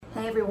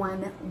Hey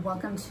everyone,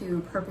 welcome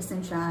to Purpose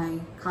and Shy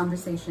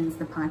Conversations,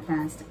 the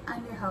podcast.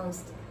 I'm your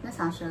host,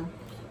 Natasha.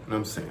 And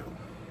I'm Sam.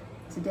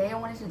 Today I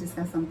wanted to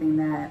discuss something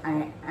that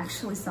I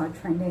actually saw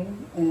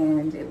trending,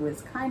 and it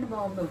was kind of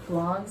on the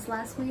blogs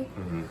last week.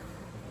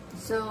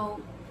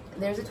 So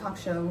there's a talk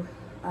show,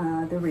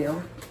 The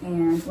Real,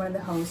 and one of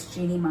the hosts,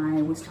 Jeannie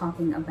Mai, was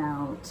talking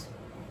about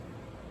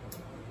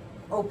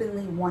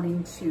openly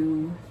wanting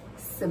to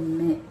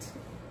submit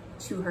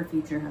to her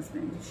future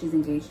husband. She's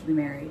engaged to be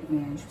married,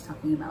 and she was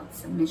talking about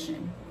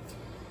submission.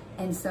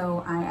 And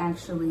so I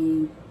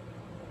actually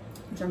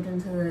jumped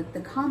into the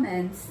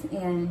comments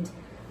and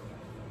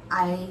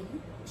I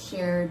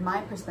shared my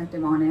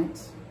perspective on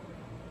it.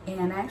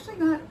 And I actually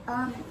got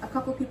a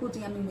couple of people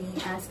DMing me,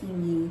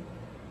 asking me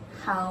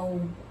how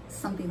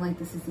something like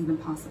this is even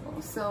possible.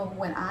 So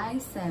what I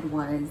said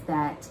was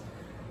that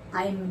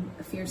I'm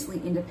a fiercely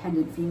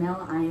independent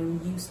female. I am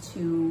used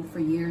to, for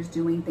years,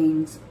 doing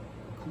things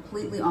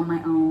completely on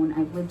my own.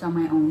 I've lived on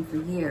my own for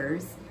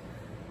years,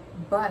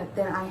 but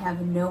that I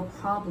have no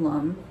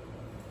problem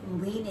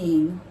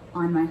leaning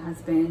on my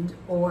husband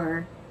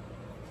or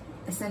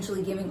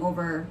essentially giving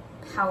over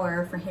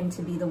power for him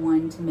to be the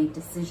one to make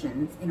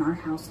decisions in our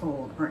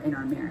household or in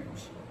our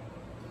marriage.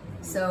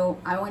 So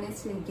I wanted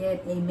to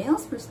get a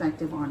male's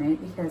perspective on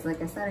it because,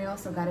 like I said, I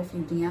also got a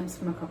few DMs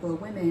from a couple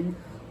of women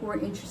who were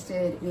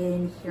interested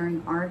in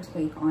hearing our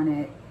take on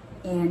it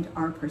and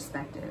our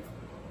perspective.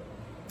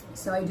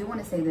 So I do want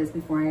to say this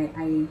before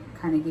I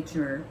kind of get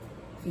your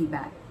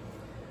feedback.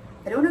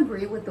 I don't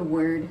agree with the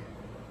word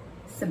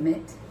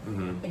submit.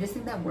 I just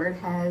think that word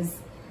has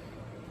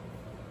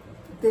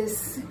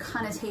this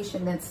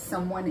connotation that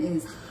someone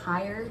is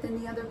higher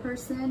than the other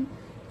person,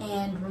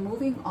 and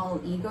removing all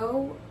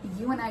ego,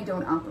 you and I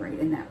don't operate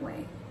in that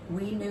way.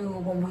 We knew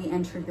when we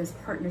entered this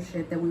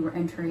partnership that we were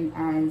entering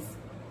as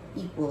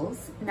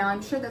equals. Now,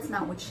 I'm sure that's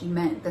not what she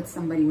meant, that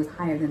somebody was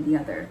higher than the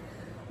other.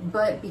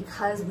 But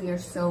because we are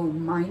so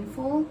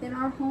mindful in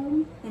our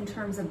home in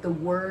terms of the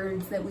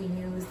words that we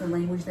use, the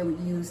language that we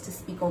use to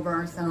speak over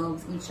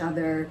ourselves, each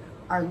other,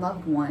 our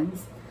loved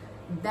ones,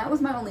 that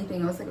was my only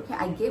thing. I was like, okay,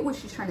 I get what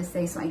she's trying to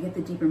say, so I get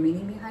the deeper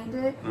meaning behind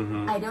it.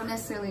 I don't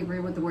necessarily agree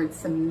with the word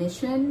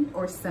submission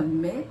or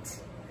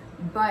submit,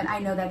 but I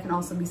know that can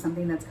also be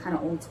something that's kind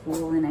of old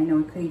school, and I know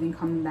it could even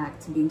come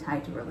back to being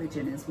tied to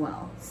religion as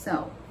well.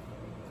 So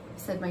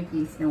said my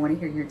piece, and I want to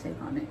hear your take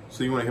on it.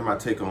 So you want to hear my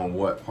take on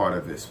what part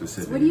of it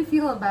specifically? So what do you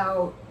feel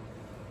about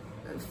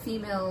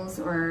females,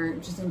 or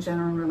just in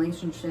general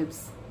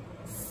relationships,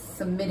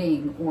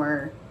 submitting?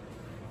 Or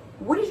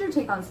what is your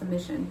take on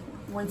submission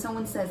when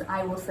someone says,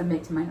 I will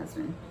submit to my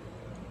husband?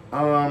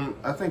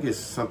 I think it's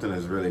something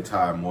that's really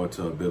tied more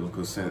to a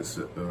biblical sense,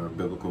 or a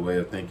biblical way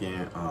of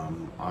thinking.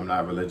 I'm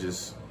not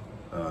religious,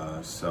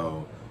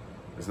 so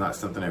it's not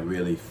something that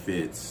really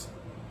fits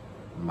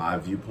my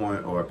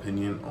viewpoint or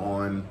opinion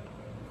on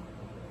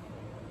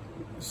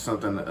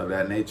something of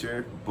that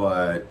nature.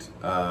 But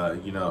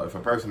you know, if a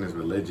person is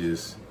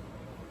religious,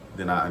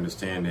 then I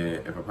understand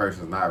it. If a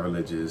person is not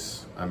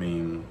religious, I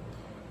mean,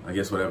 I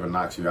guess whatever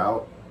knocks you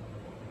out.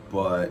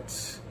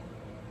 But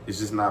it's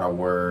just not a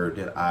word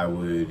that I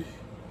would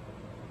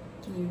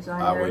use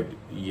either.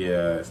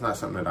 Yeah, it's not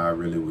something that I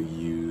really would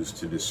use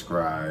to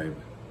describe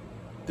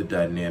the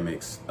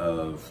dynamics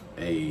of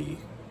a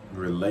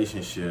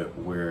relationship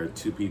where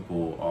two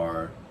people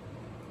are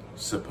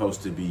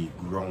supposed to be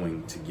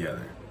growing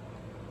together.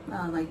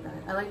 I like that.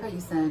 I like how you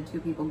said two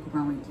people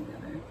growing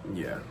together.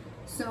 Yeah.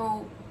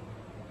 So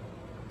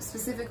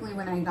specifically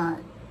when I got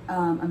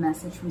a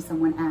message from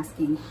someone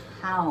asking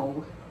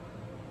how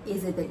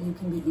is it that you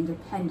can be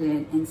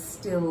independent and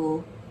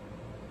still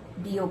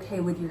be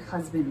okay with your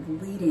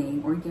husband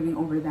leading or giving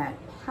over that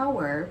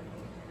power,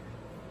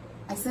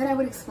 I said I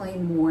would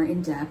explain more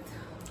in depth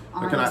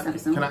on this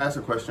episode. Can I ask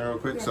a question real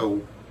quick? Yeah.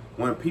 So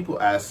when people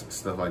ask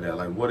stuff like that,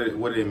 like what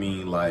do they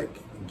mean, like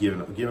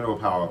giving over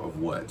power of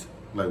what?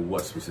 Like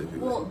what specifically?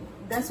 Well,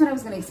 that's what I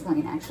was going to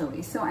explain,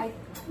 actually. So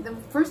the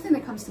first thing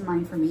that comes to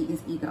mind for me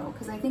is ego,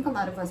 because I think a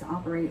lot of us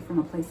operate from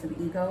a place of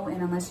ego,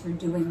 and unless you're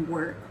doing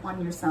work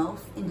on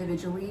yourself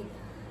individually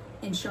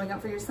and showing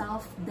up for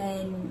yourself,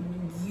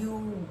 then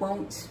you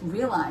won't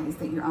realize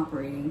that you're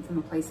operating from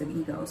a place of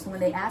ego. So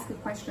when they ask a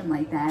question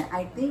like that,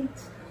 I think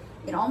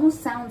it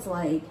almost sounds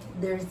like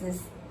there's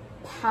this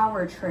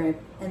power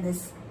trip and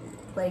this,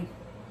 like,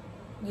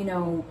 you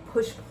know,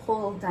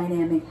 push-pull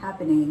dynamic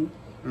happening.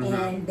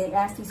 And they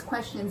ask these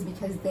questions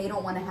because they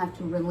don't want to have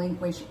to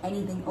relinquish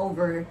anything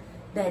over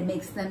that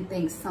makes them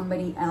think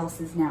somebody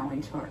else is now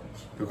in charge.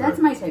 Okay. That's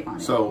my take on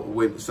it.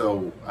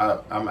 So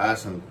I'm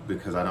asking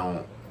because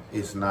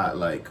it's not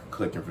like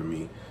clicking for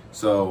me.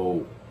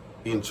 So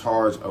in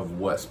charge of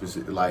what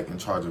specific, like in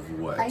charge of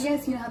what? I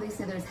guess, you know how they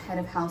say there's head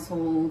of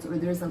households, or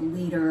there's a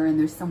leader and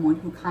there's someone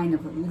who kind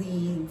of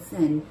leads,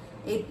 and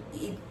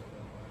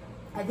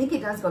I think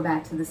it does go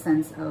back to the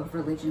sense of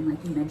religion,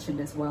 like you mentioned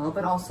as well,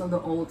 but also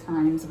the old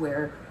times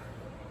where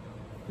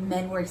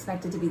men were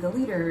expected to be the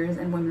leaders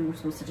and women were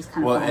supposed to just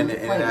kind of fall into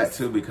place. And that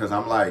too, because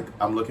I'm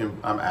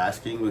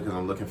asking because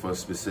I'm looking for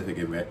specific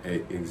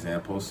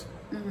examples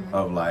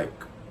of like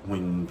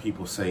when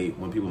people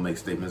make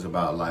statements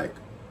about like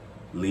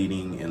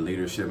leading and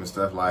leadership and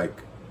stuff.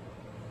 Like,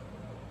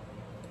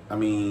 I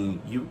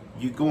mean,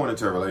 you going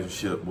into a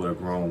relationship with a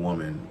grown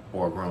woman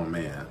or a grown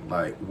man,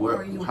 like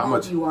what? How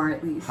much you are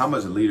at least? How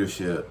much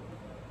leadership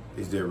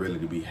is there really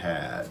to be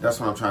had? That's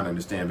what I'm trying to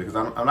understand, because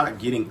I'm not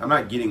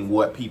getting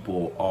what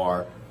people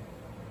are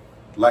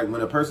like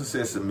when a person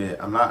says submit.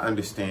 I'm not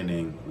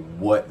understanding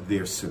what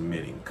they're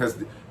submitting, because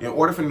in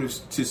order for them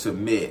to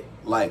submit,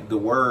 like the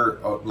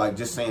word, like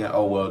just saying,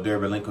 oh well, they're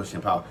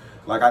relinquishing power.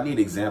 Like I need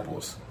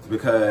examples,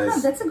 because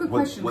no, that's a good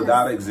question.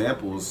 Without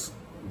examples,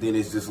 then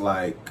it's just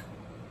like,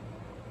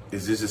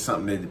 is this just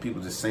something that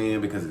people just saying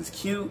because it's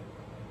cute,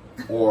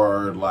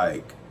 or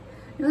like?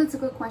 No, that's a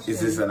good question. Is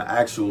this an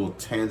actual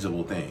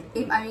tangible thing?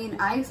 I mean,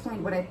 I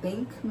explained what I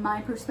think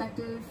my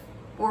perspective,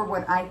 or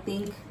what I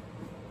think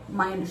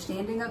my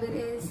understanding of it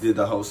is. Did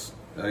the host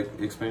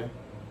expand?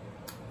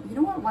 You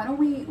know what? Why don't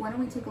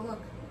we take a look?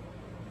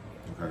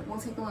 Okay. We'll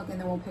take a look and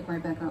then we'll pick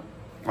right back up.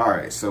 All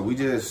right. So we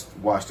just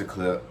watched a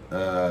clip.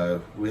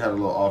 We had a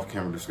little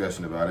off-camera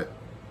discussion about it,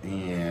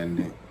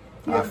 and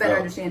you have a better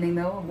understanding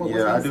though of what was being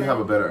said? Yeah, I do said? have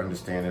a better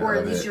understanding. Or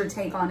at of least it. your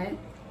take on it.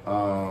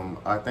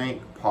 I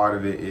think part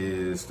of it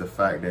is the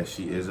fact that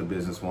she is a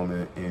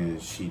businesswoman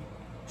and she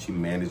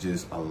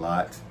manages a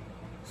lot,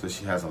 so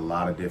she has a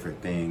lot of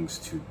different things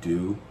to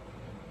do.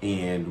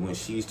 And when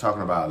she's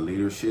talking about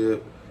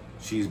leadership,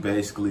 she's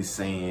basically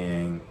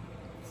saying,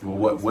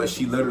 well, what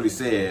she literally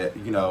said,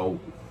 you know,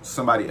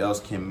 somebody else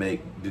can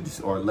make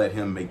or let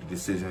him make the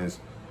decisions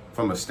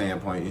from a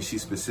standpoint, and she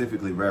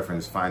specifically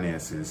referenced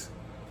finances,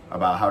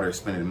 about how they're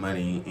spending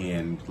money,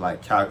 and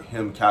like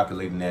him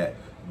calculating that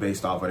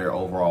based off of their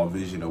overall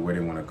vision of where they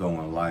want to go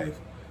in life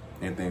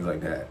and things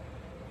like that.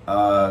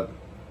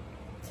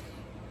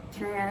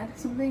 Can I add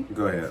something?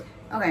 Go ahead.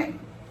 Okay.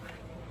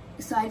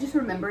 So I just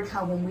remembered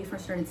how when we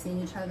first started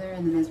seeing each other,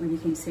 and then as we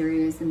became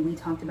serious, and we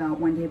talked about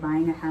one day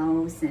buying a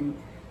house, and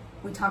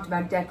we talked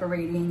about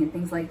decorating and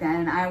things like that,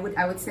 and I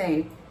would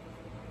say,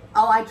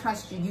 oh, I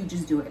trust you, you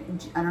just do it.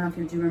 And I don't know if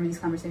you do remember these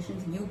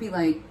conversations. You'd be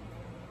like,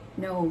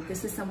 no,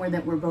 this is somewhere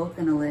that we're both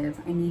gonna live.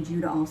 I need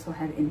you to also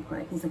have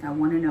input. He's like, I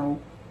want to know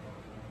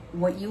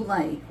what you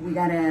like. We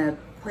gotta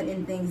put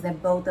in things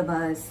that both of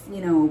us,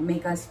 you know,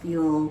 make us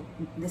feel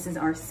this is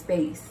our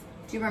space.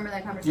 Do you remember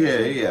that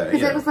conversation? Yeah.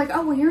 Because it was like,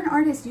 oh, well, you're an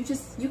artist.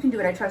 You can do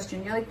it. I trust you.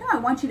 And you're like, no, I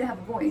want you to have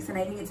a voice. And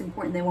I think it's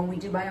important that when we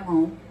do buy a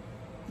home,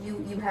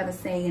 you have a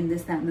say in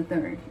this, that, and the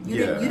third. You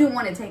didn't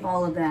want to take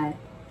all of that.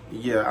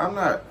 Yeah,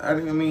 I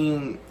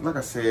mean, like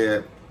I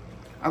said,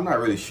 I'm not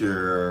really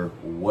sure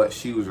what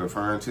she was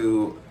referring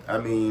to. I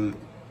mean,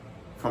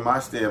 from my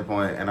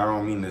standpoint, and I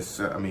don't mean this,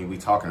 I mean, we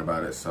talking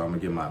about it, so I'm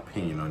gonna give my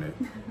opinion on it,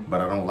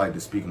 but I don't like to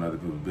speak on other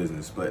people's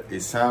business. But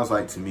it sounds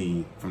like to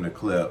me from the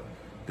clip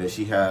that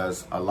she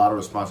has a lot of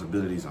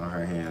responsibilities on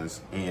her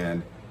hands,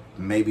 and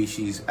maybe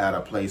she's at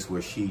a place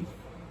where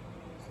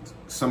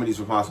some of these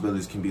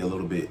responsibilities can be a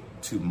little bit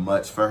too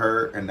much for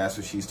her, and that's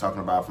what she's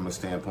talking about from a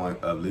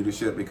standpoint of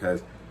leadership.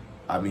 Because,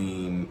 I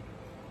mean,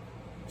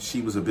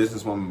 she was a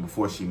businesswoman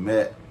before she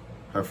met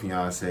her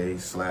fiance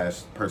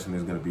 / person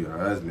who's going to be her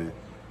husband.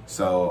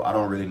 So I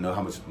don't really know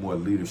how much more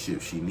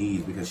leadership she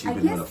needs, because she's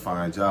been doing a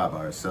fine job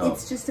by herself.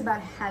 It's just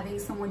about having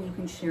someone you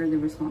can share the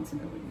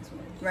responsibilities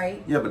with,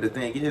 right? Yeah, but the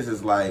thing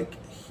is like,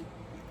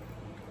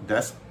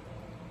 that's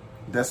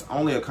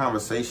only a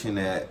conversation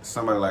that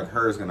somebody like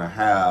her is going to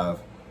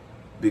have,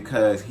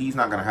 because he's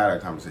not going to have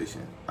that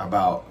conversation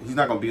about, he's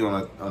not going to be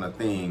on a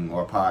thing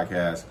or a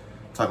podcast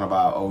talking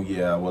about, oh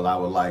yeah, well, I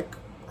would like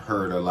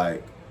her to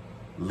like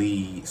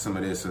lead some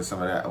of this or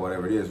some of that or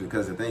whatever it is.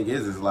 Because the thing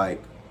is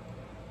like,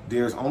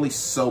 there's only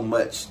so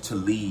much to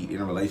lead in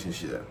a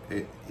relationship.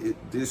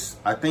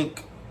 I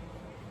think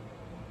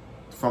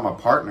from a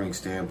partnering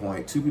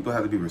standpoint, two people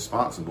have to be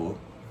responsible,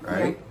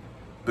 right? Yeah.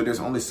 But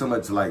there's only so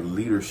much like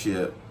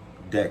leadership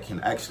that can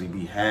actually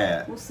be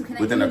had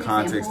within the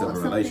context of a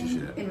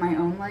relationship. In my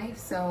own life,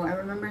 so I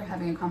remember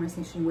having a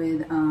conversation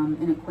with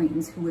an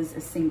acquaintance who was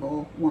a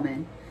single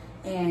woman,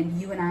 and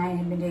you and I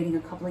had been dating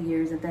a couple of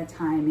years at that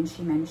time, and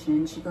she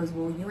mentioned, she goes,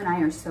 well, you and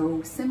I are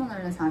so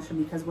similar, Natasha,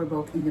 because we're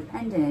both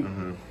independent.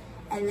 Mm-hmm.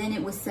 And then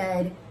it was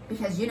said,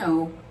 because, you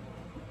know,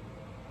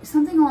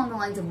 something along the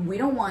lines of, we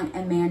don't want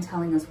a man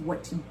telling us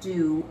what to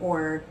do,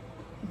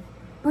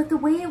 but the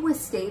way it was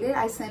stated,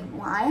 I said,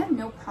 well, I have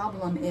no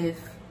problem if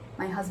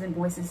my husband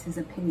voices his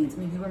opinions. I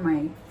mean, you were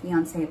my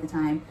fiance at the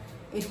time.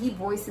 If he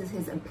voices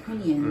his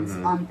opinions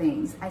mm-hmm. on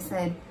things, I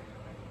said,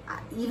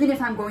 even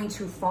if I'm going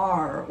too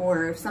far,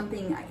 or if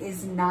something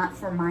is not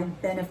for my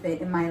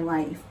benefit in my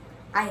life,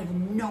 I have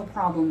no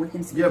problem with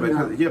him speaking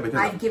up. Because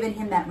I've given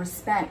him that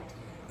respect,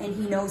 and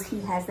he knows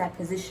he has that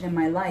position in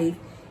my life.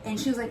 And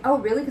she was like, oh,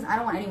 really? Because I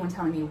don't want anyone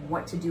telling me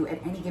what to do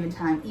at any given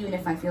time, even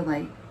if I feel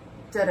like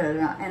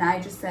da-da-da. And I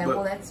just said,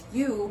 well, that's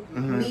you.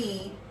 Mm-hmm.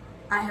 Me,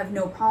 I have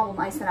no problem.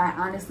 I said, I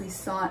honestly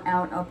sought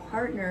out a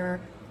partner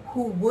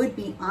who would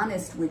be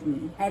honest with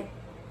me at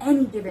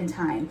any given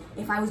time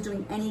if I was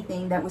doing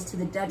anything that was to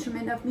the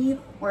detriment of me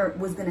or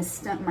was going to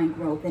stunt my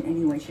growth in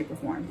any way, shape, or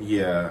form.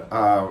 Yeah.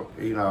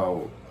 You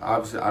know,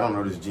 obviously, I don't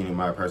know this Jeannie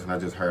Mai person. I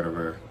just heard of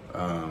her,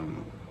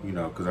 you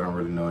know, because I don't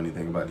really know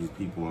anything about these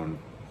people and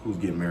who's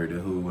getting married to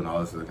who and all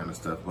this other kind of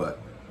stuff. But,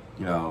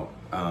 you know,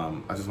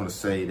 I just want to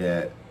say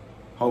that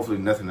hopefully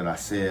nothing that I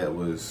said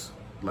was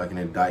like an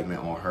indictment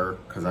on her,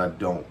 because I'm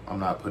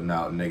not putting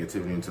out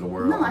negativity into the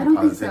world. No, I don't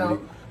think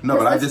so. No,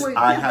 but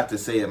I have to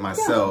say it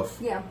myself.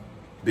 Yeah.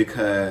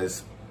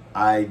 Because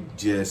I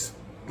just,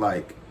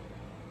 like,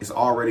 it's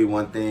already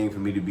one thing for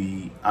me to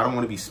be, I don't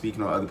want to be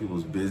speaking on other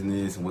people's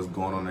business and what's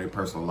going on in their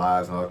personal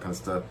lives and all that kind of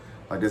stuff.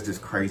 Like, that's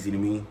just crazy to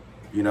me,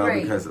 you know,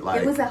 because,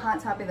 like, it was a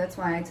hot topic, that's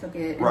why I took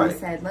it, and I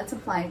said, let's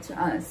apply it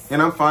to us.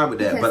 And I'm fine with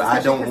that, but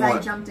I don't want, I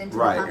jumped into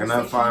the conversation. And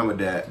I'm fine with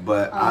that,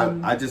 but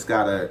I just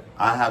gotta,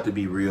 I have to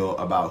be real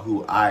about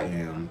who I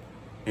am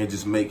and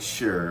just make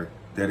sure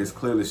that it's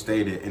clearly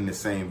stated in the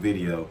same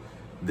video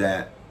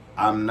that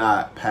I'm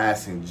not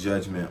passing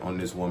judgment on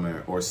this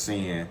woman or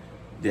saying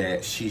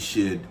that she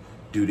should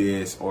do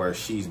this or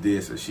she's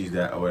this or she's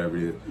that or whatever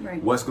it is.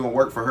 Right. What's going to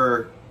work for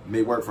her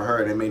may work for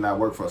her and it may not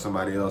work for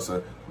somebody else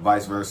or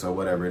vice versa or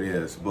whatever it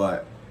is.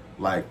 But,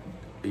 like,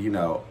 you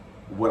know,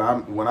 what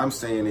I'm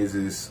saying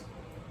is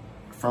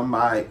in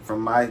my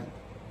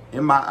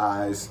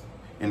eyes,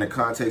 in the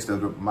context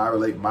of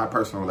my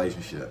personal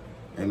relationship,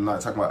 and I'm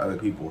not talking about other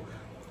people,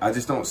 I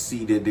just don't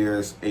see that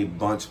there's a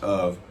bunch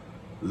of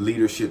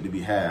leadership to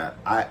be had.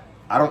 I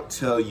don't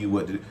tell you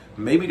what to do.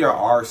 Maybe there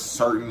are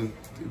certain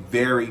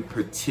very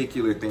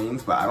particular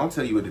things, but I don't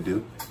tell you what to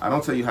do. I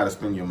don't tell you how to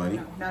spend your money.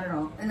 No, not at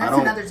all. And that's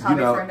another topic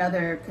for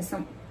another, because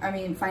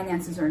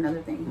finances are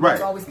another thing. Right.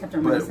 We've always kept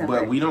our money separate.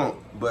 But we don't,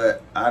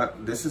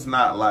 this is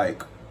not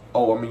like,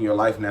 oh, I'm in your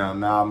life now.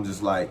 Now I'm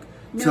just like,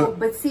 no,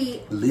 but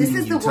see, this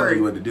is the word. Telling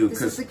you what to do.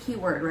 This is the key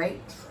word,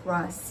 right?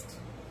 Trust.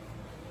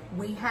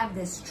 We have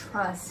this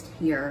trust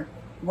here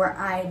where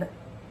I've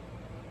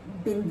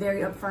been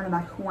very upfront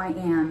about who I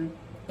am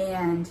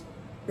and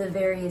the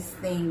various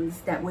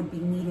things that would be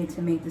needed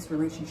to make this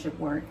relationship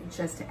work,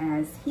 just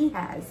as he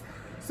has.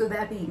 So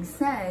that being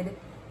said,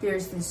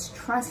 there's this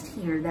trust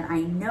here that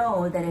I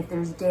know that if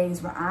there's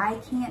days where I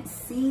can't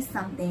see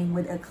something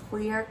with a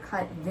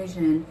clear-cut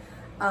vision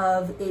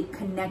of it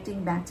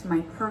connecting back to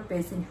my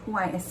purpose and who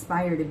I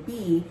aspire to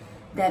be,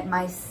 that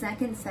my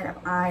second set of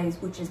eyes,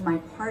 which is my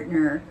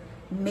partner,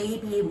 may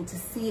be able to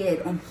see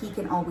it, and he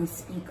can always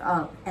speak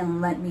up and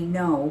let me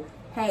know,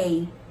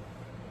 hey,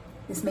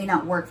 this may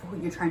not work for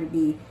who you're trying to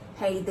be.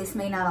 Hey, this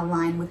may not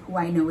align with who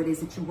I know it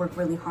is that you work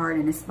really hard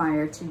and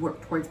aspire to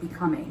work towards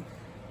becoming.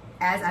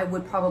 As I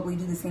would probably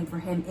do the same for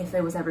him if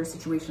there was ever a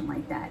situation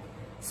like that.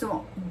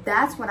 So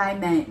that's what I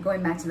meant,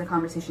 going back to the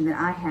conversation that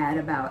I had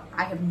about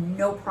I have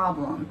no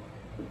problem.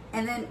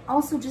 And then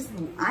also just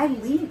I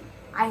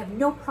have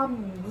no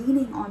problem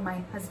leaning on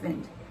my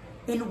husband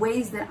in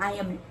ways that I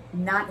am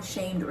not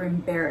ashamed or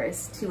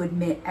embarrassed to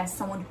admit as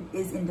someone who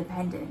is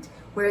independent.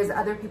 Whereas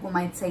other people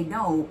might say,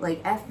 no,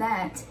 like, F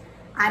that,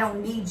 I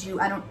don't need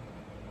you,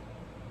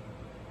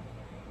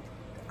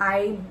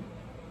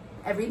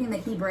 everything that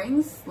he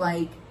brings,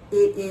 like,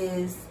 it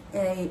is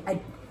a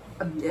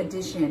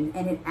addition,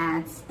 and it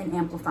adds and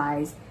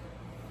amplifies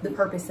the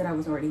purpose that I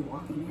was already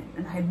walking in.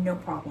 And I have no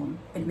problem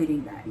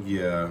admitting that.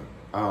 Yeah.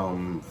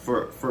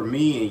 For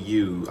me and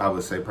you, I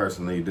would say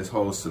personally, this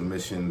whole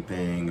submission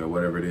thing or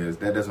whatever it is,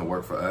 that doesn't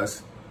work for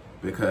us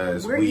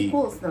because we're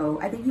equals,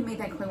 though. I think you made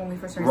that clear when we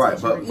first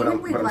started. Right,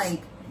 even with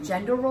like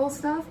gender role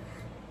stuff,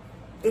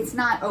 it's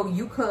not, oh,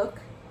 you cook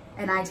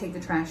and I take the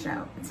trash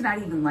out. It's not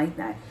even like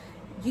that.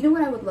 You know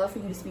what I would love for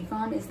you to speak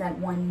on is that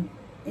one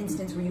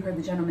instance where you heard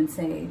the gentleman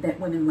say that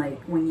women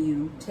like when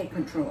you take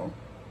control.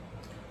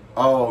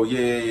 Oh,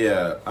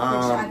 yeah.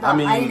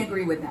 I didn't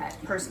agree with that,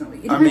 personally.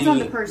 It depends on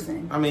the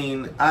person.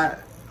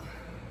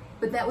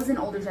 But that was an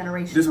older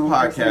generation. This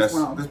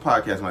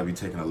podcast might be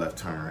taking a left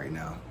turn right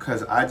now.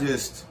 Because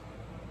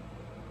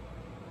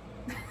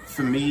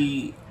for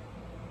me,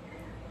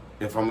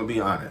 if I'm going to be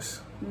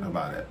honest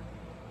about it,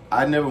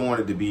 I never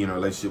wanted to be in a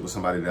relationship with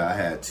somebody that I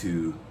had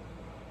to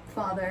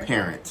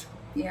parent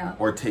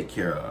or take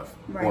care of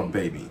or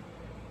baby.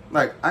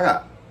 Like,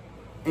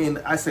 and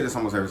I say this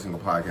almost every single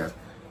podcast,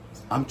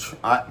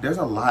 there's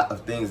a lot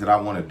of things that I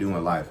want to do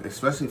in life,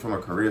 especially from a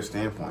career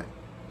standpoint.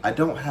 I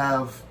don't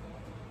have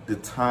the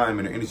time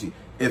and the energy.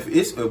 If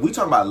we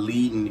talk about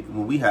leading,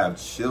 when we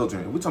have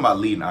children, if we talk about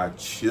leading our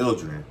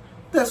children,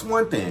 that's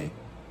one thing.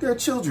 They're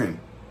children.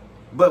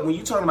 But when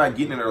you're talking about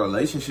getting in a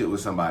relationship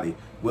with somebody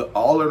with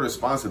all the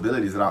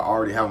responsibilities that I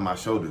already have on my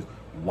shoulders,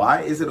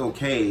 why is it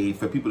okay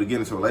for people to get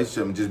into a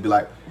relationship and just be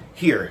like,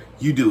 here,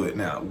 you do it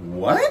now?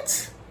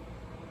 What?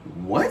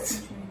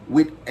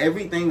 With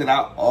everything that I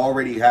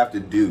already have to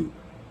do,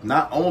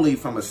 not only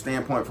from a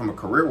standpoint from a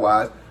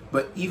career-wise,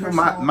 but even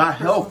my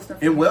health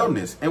and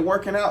wellness and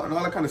working out and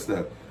all that kind of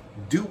stuff.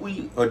 Do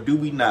we or do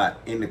we not,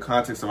 in the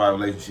context of our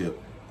relationship,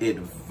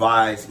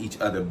 advise each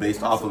other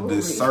based off of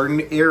the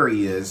certain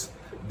areas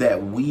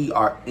that we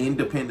are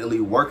independently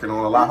working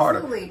on a lot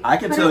Absolutely. harder. I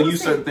can But tell I will you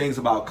say- certain things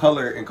about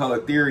color and color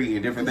theory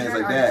and different Because things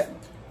you're like an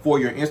that for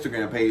your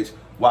Instagram page.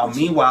 While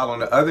meanwhile, on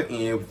the other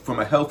end, from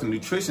a health and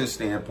nutrition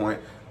standpoint,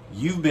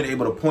 you've been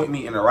able to point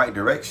me in the right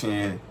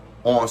direction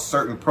on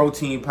certain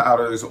protein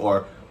powders,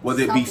 or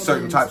whether it be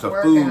certain types of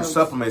food, Workouts.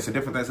 supplements, and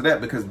different things like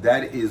that, because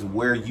that is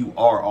where you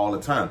are all the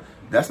time.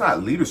 That's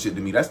not leadership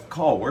to me. That's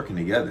called working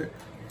together.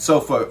 So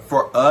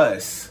for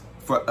us,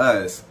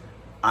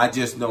 I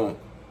just don't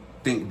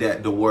think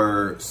that the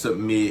word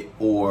submit,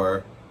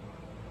 or,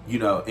 you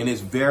know, and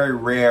it's very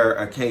rare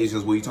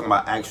occasions where you're talking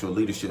about actual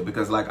leadership,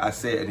 because like I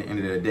said, at the end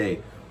of the day,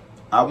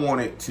 I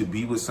wanted to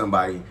be with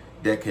somebody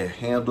that can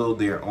handle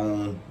their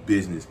own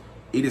business.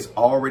 It is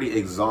already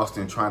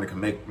exhausting trying to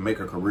make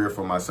a career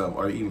for myself,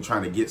 or even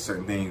trying to get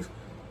certain things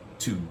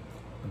to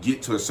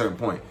get to a certain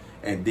point.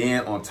 And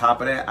then on top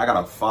of that, I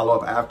gotta follow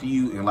up after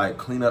you and like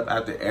clean up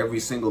after every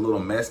single little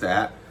mess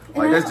that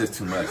like, that's just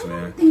too much, I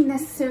man. don't think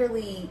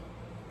necessarily.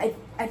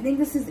 I think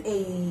this is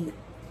a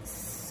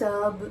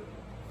sub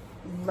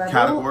level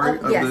Category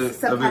of, of yes,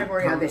 the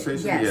subcategory of it.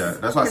 conversation? Yes. Yeah,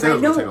 that's why I Because said I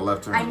was gonna know- take a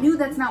left turn. I knew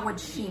that's not what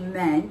she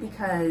meant,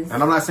 because.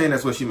 And I'm not saying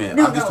that's what she meant.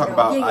 No, I'm just no, talking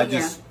no. about, Yeah, I yeah,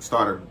 just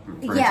started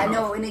branching Yeah, off.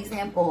 no, an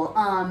example.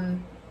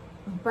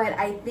 But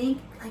I think,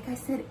 like I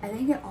said, I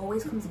think it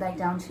always comes back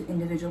down to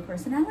individual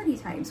personality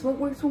types. What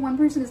works for one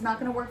person is not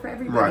going to work for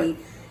everybody. Right.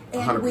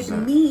 And 100%. with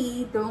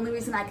me, the only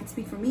reason I could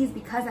speak for me is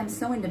because I'm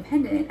so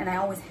independent, and I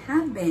always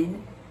have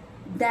been,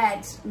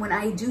 that when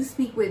I do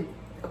speak with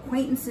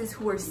acquaintances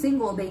who are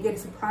single, they get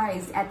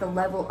surprised at the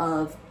level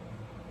of,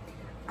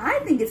 I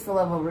think it's the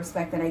level of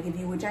respect that I give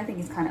you, which I think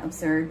is kind of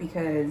absurd,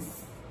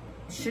 because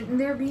shouldn't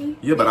there be?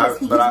 Yeah, but Because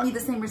he gives me the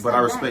same respect but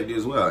I back. respect you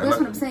as well. That's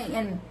And what I'm saying.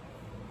 And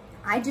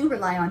I do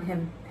rely on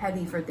him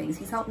heavy for things.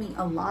 He's helped me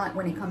a lot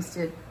when it comes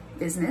to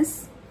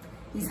business.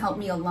 He's helped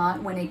me a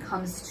lot when it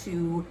comes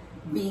to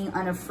being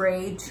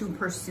unafraid to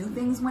pursue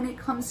things when it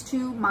comes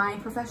to my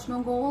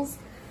professional goals.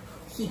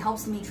 He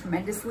helps me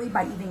tremendously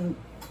by even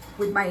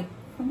with my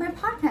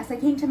podcast. I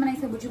came to him and I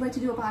said, would you like to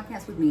do a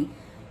podcast with me?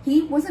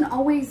 He wasn't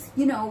always,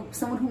 you know,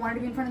 someone who wanted to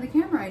be in front of the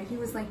camera. And he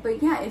was like,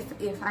 but yeah, if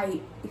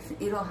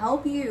it'll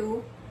help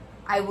you,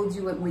 I will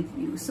do it with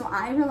you. So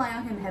I rely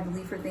on him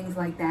heavily for things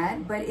like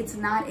that, but it's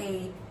not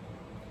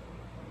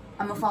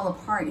I'm gonna fall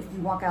apart if you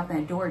walk out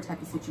that door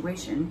type of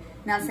situation.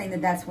 Not saying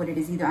that that's what it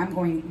is either. I'm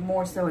going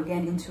more so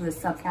again into a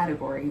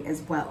subcategory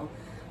as well.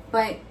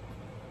 But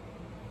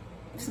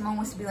if someone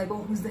wants to be like,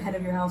 well, who's the head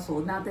of your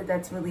household? Not that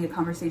that's really a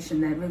conversation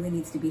that really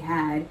needs to be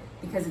had,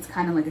 because it's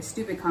kind of like a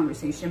stupid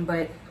conversation,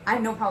 but I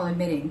have no problem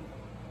admitting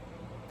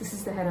this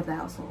is the head of the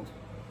household.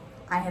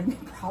 I have no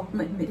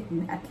problem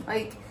admitting that.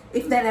 Like,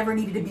 if that ever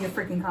needed to be a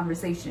freaking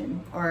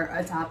conversation or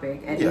a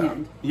topic at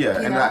hand. Yeah,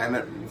 you and, know?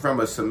 and from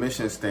a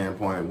submission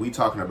standpoint, we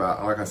talking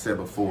about, like I said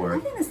before, I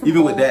think that's some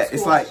even with old that,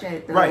 it's school like,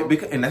 shit, though. right,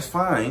 because, and that's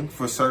fine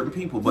for certain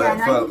people, but Yeah,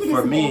 and I think it is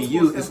for some me old and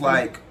school you,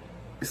 stuff,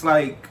 it's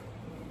like,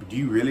 do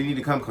you really need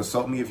to come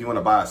consult me if you want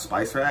to buy a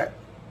spice rack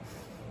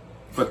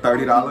for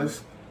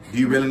 $30? Do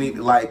you really need,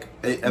 like,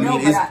 I No,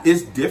 mean, but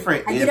it's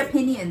different. I get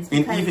opinions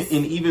And because...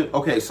 even,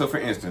 okay, so for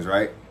instance,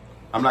 right,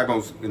 I'm not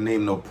going to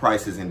name no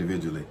prices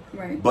individually.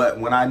 Right. But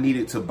when I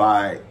needed to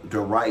buy the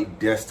right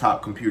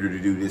desktop computer to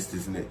do this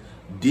and that,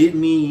 did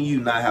me and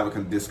you not have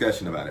a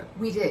discussion about it?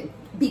 We did.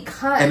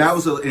 Because... And that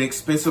was an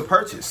expensive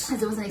purchase.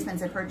 Because it was an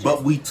expensive purchase.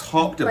 But we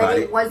talked about But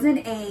it. it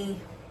wasn't a...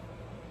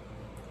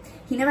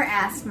 He never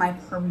asked my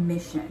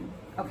permission,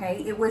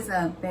 okay? It was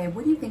a, babe,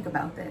 what do you think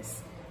about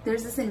this?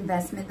 There's this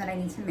investment that I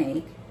need to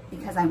make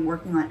because I'm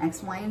working on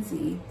X, Y, and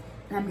Z.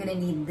 And I'm gonna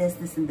need this,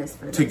 this, and this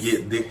for this. To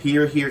get the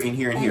here, and here, and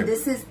here.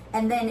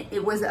 And then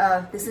it was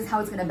this is how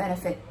it's gonna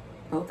benefit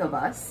both of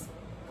us.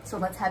 So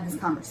let's have this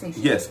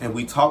conversation. Yes, and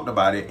we talked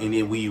about it, and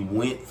then we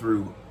went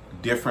through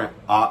different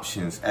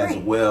options as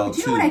Right. well But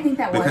you too. know what I think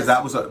that because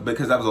was?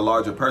 that was a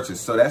larger purchase.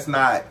 So that's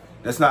not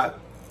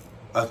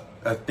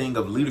a thing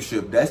of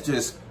leadership. That's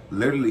just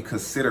literally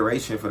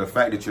consideration for the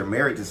fact that you're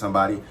married to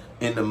somebody,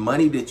 and the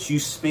money that you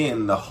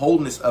spend, the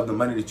wholeness of the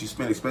money that you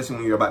spend, especially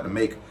when you're about to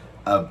make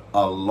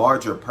a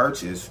larger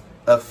purchase,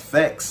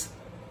 affects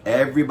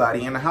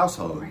everybody in the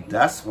household. Right.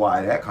 That's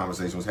why that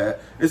conversation was had.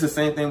 It's the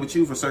same thing with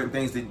you for certain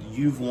things that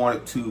you've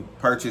wanted to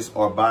purchase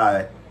or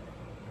buy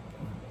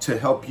to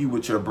help you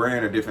with your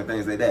brand or different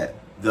things like that.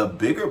 The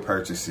bigger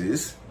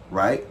purchases,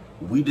 right?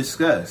 We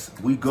discuss,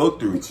 we go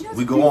through, But you know we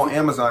what's go on crazy?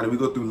 Amazon and we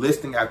go through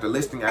listing after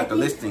listing after think-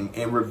 listing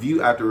and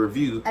review after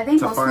review I think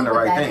to mostly find the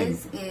what right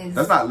that thing. is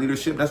That's not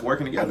leadership, that's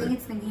working I together. think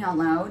it's thinking out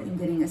loud and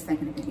getting a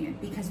second opinion,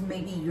 because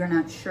maybe you're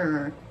not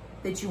sure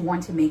that you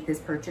want to make this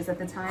purchase at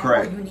the time.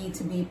 Correct. Or you need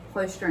to be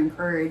pushed or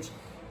encouraged,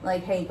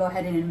 like, hey, go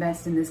ahead and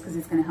invest in this because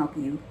it's going to help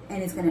you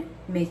and it's going to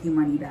make you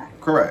money back.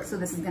 Correct. So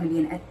this is going to be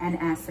an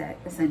asset,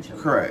 essentially.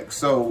 Correct.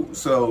 So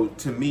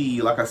to me,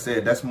 like I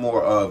said, that's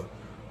more of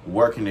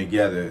working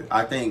together.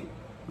 I think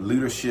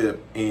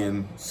leadership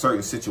in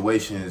certain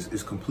situations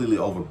is completely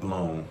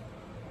overblown,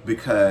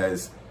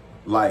 because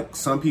like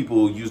some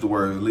people use the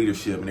word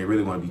leadership and they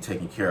really want to be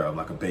taken care of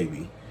like a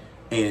baby.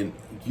 And,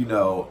 you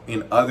know,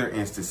 in other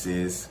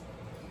instances,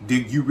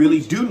 you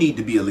really do need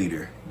to be a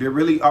leader. There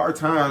really are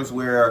times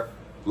where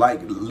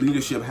like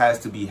leadership has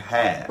to be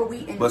had,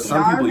 but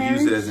some people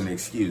use it as an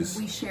excuse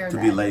to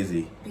be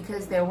lazy.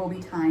 Because there will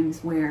be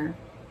times where,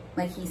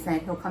 like he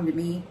said, he'll come to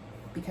me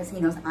because he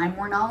knows I'm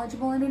more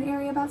knowledgeable in an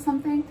area about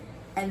something,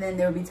 and then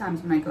there will be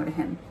times when I go to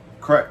him.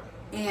 Correct.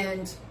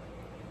 And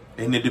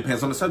it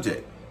depends on the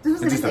subject. It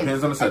just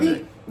depends on the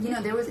subject. I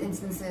think, there was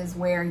instances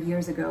where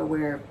years ago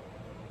where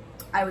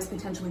I was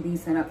potentially being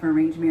set up for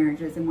arranged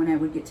marriages, and when I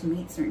would get to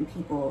meet certain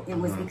people, it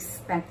was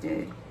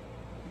expected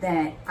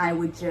that I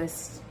would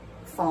just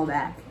fall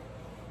back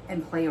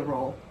and play a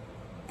role.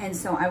 And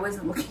so I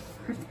wasn't looking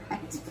for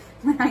that.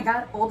 When I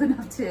got old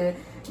enough to,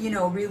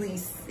 really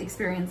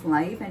experience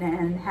life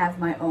and have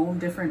my own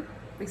different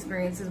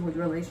experiences with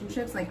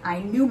relationships, like I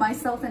knew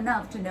myself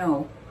enough to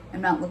know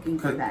I'm not looking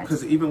for that.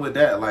 Because even with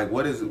that, like,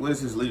 what is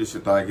his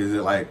leadership like? Is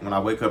it like when I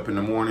wake up in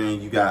the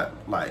morning, you got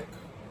like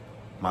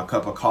my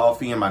cup of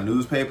coffee and my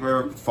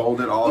newspaper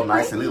folded all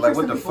nice and neat? Like,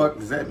 what the fuck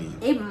does that mean?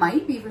 It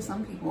might be for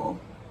some people,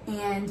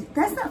 and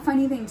that's the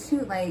funny thing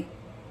too. Like,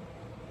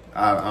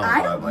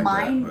 I don't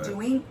mind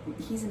doing.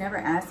 He's never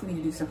asked me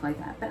to do stuff like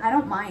that, but I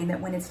don't mind that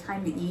when it's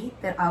time to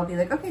eat, that I'll be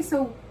like, okay,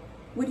 so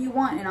what do you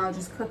want, and I'll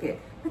just cook it.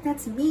 But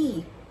that's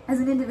me. As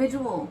an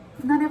individual,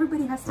 not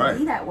everybody has to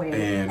be that way.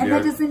 And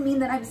that doesn't mean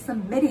that I'm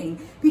submitting,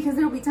 because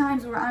there'll be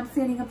times where I'm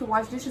standing up to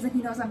wash dishes and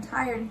he knows I'm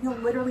tired, and he'll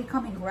literally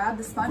come and grab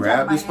the sponge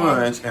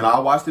and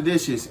I'll wash the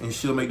dishes and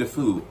she'll make the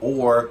food.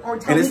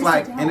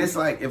 And it's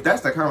like if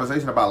that's the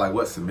conversation about like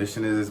what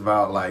submission is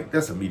about, like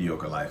that's a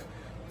mediocre life.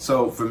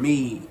 So for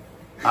me,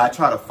 I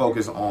try to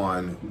focus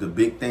on the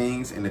big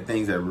things and the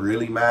things that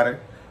really matter.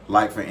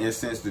 Like, for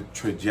instance, the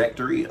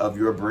trajectory of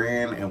your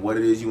brand and what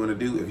it is you want to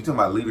do. If you're talking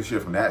about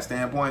leadership from that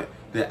standpoint,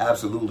 then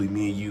absolutely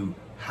me and you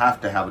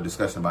have to have a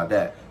discussion about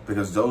that.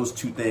 Because those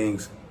two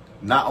things,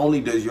 not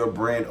only does your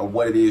brand or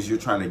what it is you're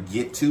trying to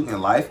get to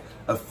in life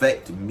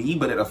affect me,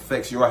 but it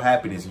affects your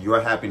happiness. And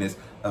your happiness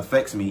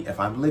affects me if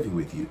I'm living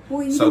with you.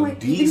 So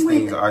these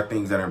things are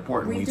things that are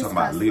important when you talk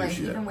about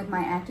leadership. Like, even with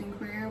my acting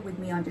career, with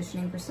me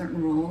auditioning for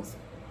certain roles,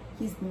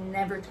 he's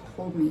never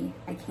told me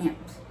I can't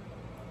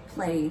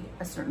play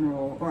a certain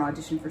role or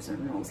audition for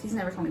certain roles. He's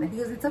never told me that.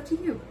 He goes, it's up to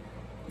you.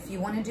 If you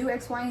want to do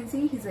X, Y, and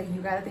Z, he's like, you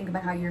got to think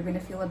about how you're going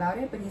to feel about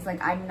it. But he's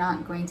like, I'm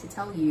not going to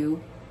tell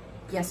you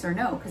yes or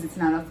no, because it's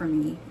not up for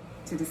me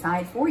to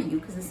decide for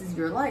you, because this is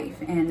your life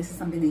and this is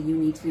something that you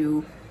need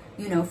to,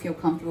 feel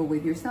comfortable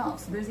with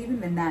yourself. So there's even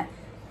been that.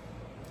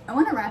 I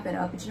want to wrap it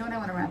up, but you know what I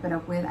want to wrap it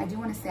up with? I do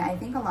want to say, I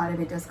think a lot of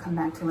it does come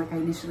back to, like I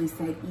initially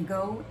said,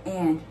 ego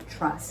and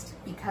trust,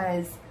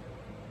 because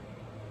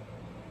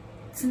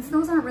since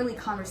those aren't really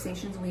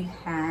conversations we've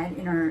had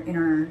in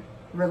our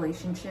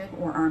relationship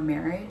or our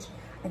marriage,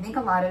 I think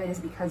a lot of it is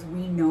because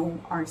we know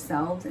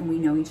ourselves and we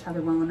know each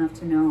other well enough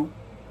to know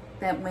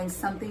that when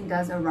something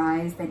does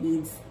arise that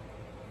needs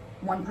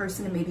one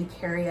person to maybe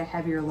carry a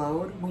heavier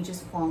load, we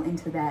just fall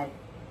into that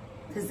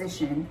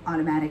position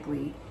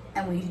automatically,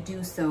 and we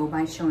do so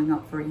by showing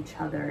up for each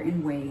other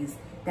in ways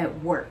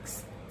that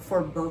works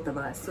for both of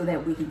us, so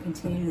that we can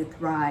continue to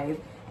thrive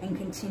and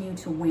continue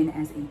to win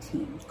as a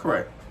team.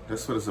 Correct.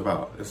 That's what it's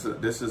about.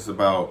 This is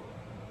about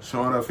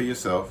showing up for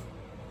yourself,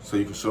 so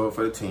you can show up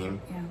for the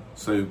team,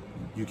 so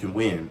you can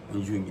win,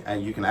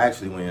 and you can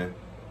actually win,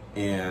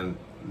 and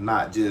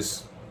not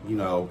just and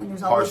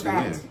there's always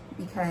that,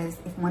 because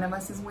if one of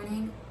us is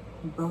winning,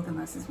 both of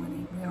us is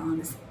winning. We are on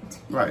the same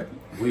team. Right.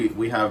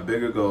 We have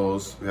bigger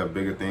goals. We have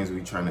bigger things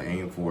we're trying to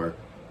aim for,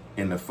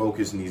 and the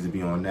focus needs to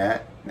be on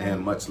that,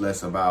 and much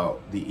less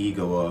about the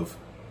ego of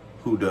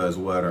who does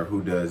what or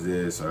who does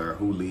this or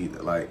who leads.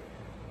 Like,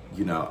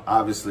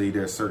 obviously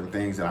there's certain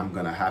things that I'm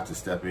going to have to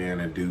step in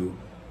and do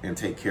and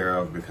take care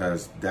of,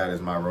 because that is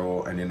my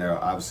role. And then there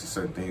are obviously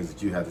certain things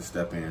that you have to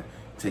step in,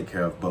 take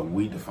care of, but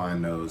we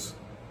define those.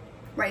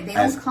 Right. They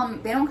don't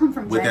come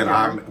from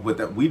gender.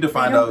 We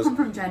define those. Come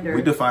from gender.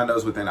 We define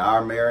those within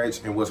our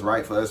marriage, and what's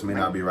right for us may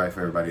not be right for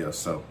everybody else.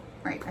 So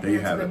right. I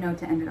think that's a good note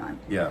to end it on.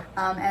 Yeah.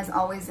 As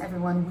always,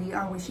 everyone, we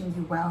are wishing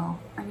you well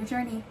on your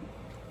journey.